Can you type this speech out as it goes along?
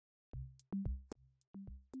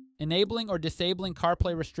Enabling or disabling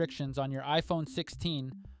CarPlay restrictions on your iPhone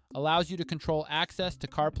 16 allows you to control access to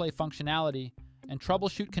CarPlay functionality and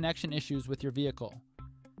troubleshoot connection issues with your vehicle.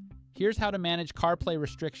 Here's how to manage CarPlay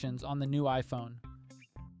restrictions on the new iPhone.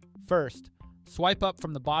 First, swipe up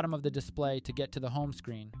from the bottom of the display to get to the home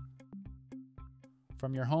screen.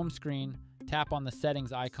 From your home screen, tap on the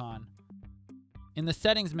Settings icon. In the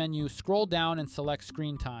Settings menu, scroll down and select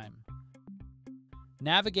Screen Time.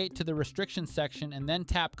 Navigate to the Restrictions section and then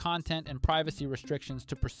tap Content and Privacy Restrictions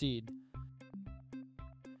to proceed.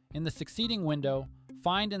 In the succeeding window,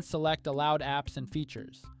 find and select Allowed Apps and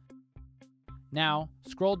Features. Now,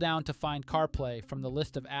 scroll down to find CarPlay from the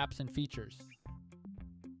list of apps and features.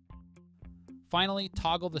 Finally,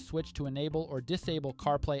 toggle the switch to enable or disable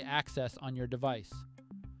CarPlay access on your device.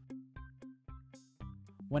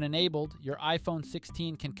 When enabled, your iPhone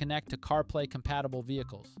 16 can connect to CarPlay-compatible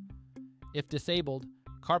vehicles. If disabled,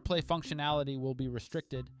 CarPlay functionality will be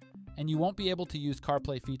restricted, and you won't be able to use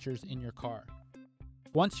CarPlay features in your car.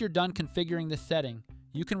 Once you're done configuring this setting,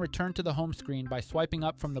 you can return to the home screen by swiping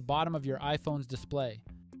up from the bottom of your iPhone's display.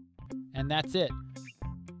 And that's it.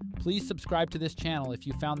 Please subscribe to this channel if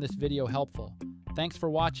you found this video helpful. Thanks for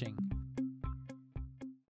watching.